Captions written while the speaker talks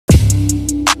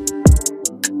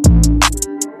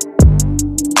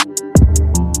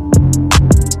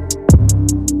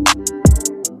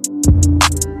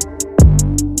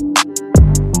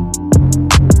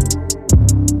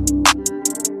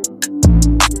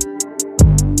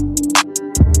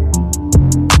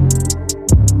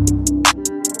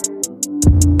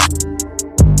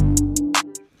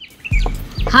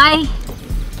Hi,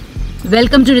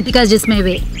 welcome to Rethika's Just My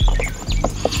Way.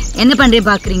 என்ன பண்றே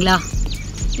பாக்குறீங்களா?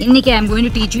 இன்னைக்கு I am going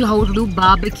to teach you how to do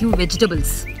barbecue vegetables.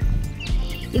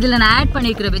 இதில் நான் ஆட்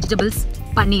பண்ணியிருக்கிற வெஜிடபிள்ஸ்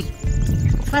பன்னீர்.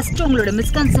 ஃபஸ்ட்டு உங்களோட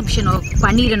மிஸ்கன்செப்ஷன் ஆஃப்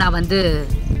பன்னீரை நான்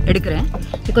எடுக்கிறேன்.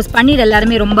 பிகாஸ் பன்னீர்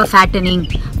எல்லாருமே ரொம்ப ஃபேட்டனிங்,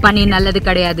 பன்னீர் நல்லது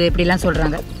கிடையாது இப்படிலாம்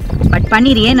சொல்கிறாங்க. பட்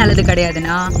பன்னீர் ஏன் நல்லது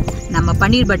கிடையாதுன்னா, நம்ம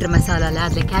பன்னீர் பட்டர் மசாலாவில்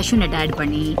அதில் கேஷ்யூ நட் ஆட்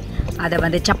பண்ணி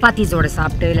அதை சப்பாத்தீஸோட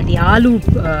சாப்பிட்டு இல்லாட்டி ஆலு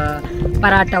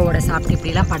பராட்டாவோட சாப்பிட்டு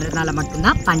இப்படிலாம் பண்ணுறதுனால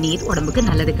மட்டும்தான் பன்னீர் உடம்புக்கு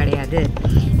நல்லது கிடையாது.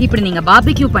 இப்படி நீங்கள்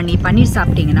பார்பிக்யூ பண்ணி பன்னீர்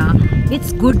சாப்பிட்டீங்கன்னா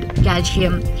it's good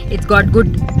calcium, it's got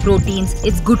good proteins,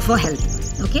 it's good for health.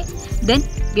 Okay, then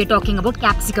we are talking about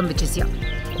capsicum, which is here.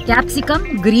 Capsicum,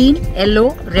 green, yellow,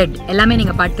 red எல்லாமே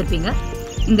நீங்கள் பார்த்துருப்பீங்க.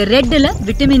 இந்த ரெட்டில்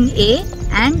விட்டமின் A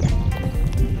and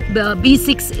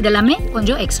B6 இதெல்லாமே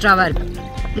கொஞ்சம் எக்ஸ்ட்ராவாக இருக்குது.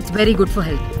 It's very good for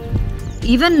health.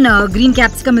 Even green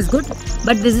capsicum is good,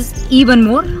 but this is even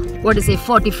more, what is say,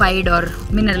 fortified or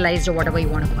mineralized or whatever you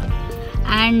want to call it.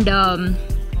 And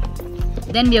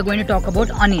then we are going to talk about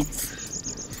onions.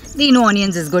 We know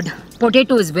onions is good.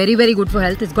 Potato is very very good for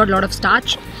health. It's got a lot of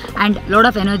starch and a lot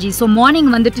of energy. So morning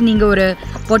vandittu neenga oru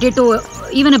potato,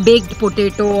 even a baked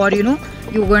potato, or you know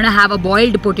you're going to have a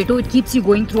boiled potato, it keeps you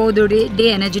going throughout the day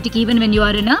energetic even when you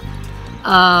are in a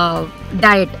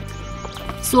diet.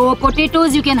 So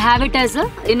potatoes you can have it as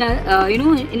in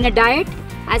a diet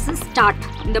as a start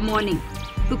in the morning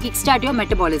to kickstart your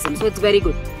metabolism. So it's very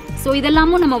good. So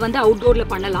idellamu nama outdoor la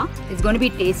pannalam. It's going to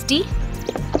be tasty.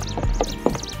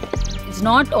 It's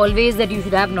not always that you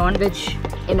should have non-veg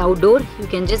in outdoor. You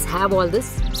can just have all this.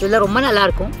 So illa romba nalla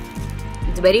irukum.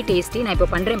 It's very tasty. Na ipo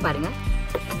pandren parunga.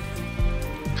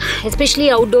 Especially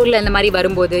outdoor la indha mari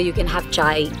varumbodhu you can have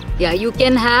chai. Yeah, you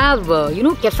can have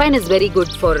caffeine is very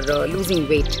good for losing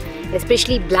weight.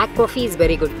 Especially black coffee is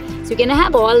very good. So you can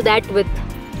have all that with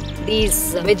these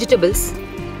vegetables,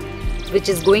 which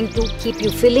is going to keep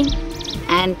you filling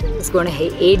and it's going to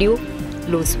aid you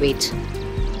lose weight.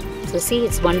 So see,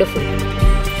 it's wonderful.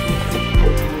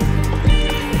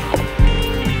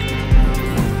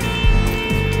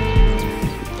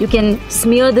 You can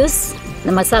smear this.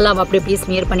 The masala அப்படியே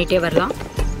smear பண்ணிட்டே வரலாம்.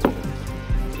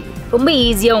 ரொம்ப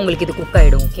ஈஸியா உங்களுக்கு இது cook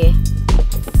ஆயிடும். Okay,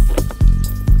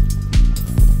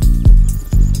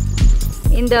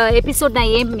 இந்த episode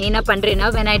நான் ஏன் மெயினாக பண்ணுறேன்னா,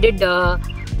 when I did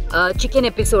chicken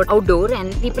episode outdoor and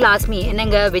people ask me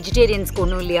என்னங்க வெஜிடேரியன்ஸ்க்கு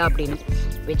ஒன்றும் இல்லையா அப்படின்னு.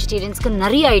 வெஜிடேரியன்ஸ்க்கு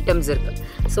நிறைய ஐட்டம்ஸ் இருக்குது.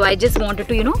 So I just wanted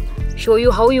to show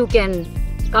you how you can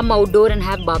come outdoor and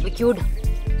have barbecued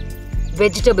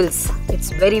vegetables.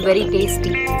 It's very very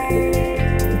tasty.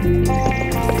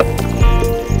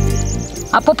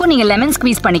 அப்பப்போ நீங்கள் lemon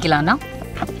squeeze பண்ணிக்கலாம்னா,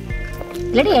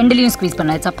 இல்லாட்டி எண்ட்லேயும் ஸ்க்வீஸ்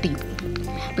பண்ணலாம். It's up to you.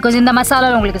 Because இந்த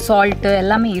மசாலாவில் உங்களுக்கு சால்ட்டு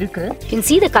எல்லாமே இருக்குது. You can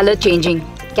see the color changing.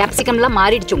 கேப்சிகம்லாம்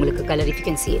மாறிடுச்சு உங்களுக்கு colour. If you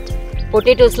can see it.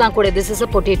 பொட்டேட்டோஸ்லாம் கூட, திஸ் இஸ் அ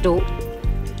பொட்டேட்டோ,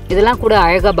 இதெல்லாம் கூட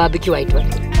அழகாக பார்பிக்யூ ஆகிட்டு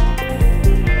வருது.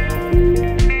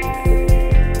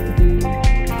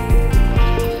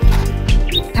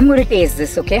 I'm going to taste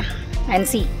this, okay, and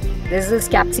see. This is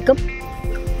capsicum.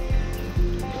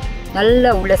 நல்ல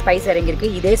உள்ள ஸ்பைஸ் இறங்கியிருக்கு.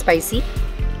 இதே ஸ்பைசி.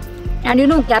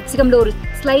 அண்ட் கேப்சிகமில் ஒரு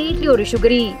ஸ்லைட்லி ஒரு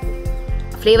சுகரி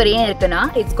ஃப்ளேவர் ஏன் இருக்குன்னா,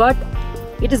 it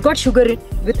is God sugar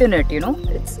within it.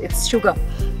 It's sugar.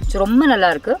 So ரொம்ப நல்லா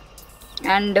இருக்கு.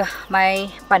 அண்ட் மை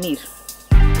பன்னீர்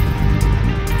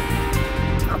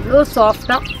அவ்வளோ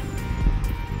சாஃப்டாக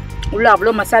உள்ள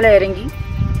அவ்வளோ மசாலா இறங்கி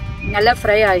நல்லா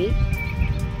ஃப்ரை ஆகி,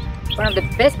 one of the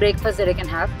best breakfast that I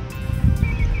can have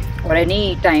or any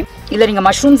time. இதில் நீங்கள்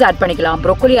மஷ்ரூம்ஸ் ஆட் பண்ணிக்கலாம்,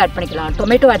 ப்ரோக்கோலி ஆட் பண்ணிக்கலாம்,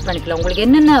 டொமேட்டோ ஆட் பண்ணிக்கலாம். உங்களுக்கு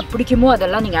என்னென்ன பிடிக்குமோ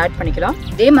அதெல்லாம் நீங்கள் ஆட் பண்ணிக்கலாம்.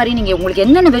 இதே மாதிரி நீங்கள் உங்களுக்கு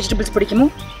என்னென்ன வெஜிடபிள்ஸ் பிடிக்குமோ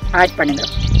ஆட் பண்ணுங்கள்.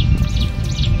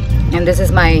 and this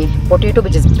is my potato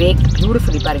which is baked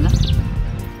beautifully. பாருங்கள்,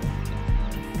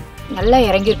 நல்லா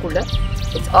இறங்கியிருக்குள்ள.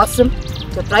 It's awesome.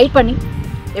 ஸோ ட்ரை பண்ணி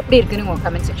எப்படி இருக்குன்னு உங்கள்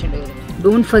கமெண்ட் செக்ஷனில் எழுதுங்க.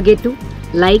 Don't forget to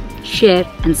like, share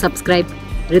and subscribe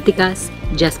Rethika's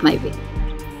Just My Way.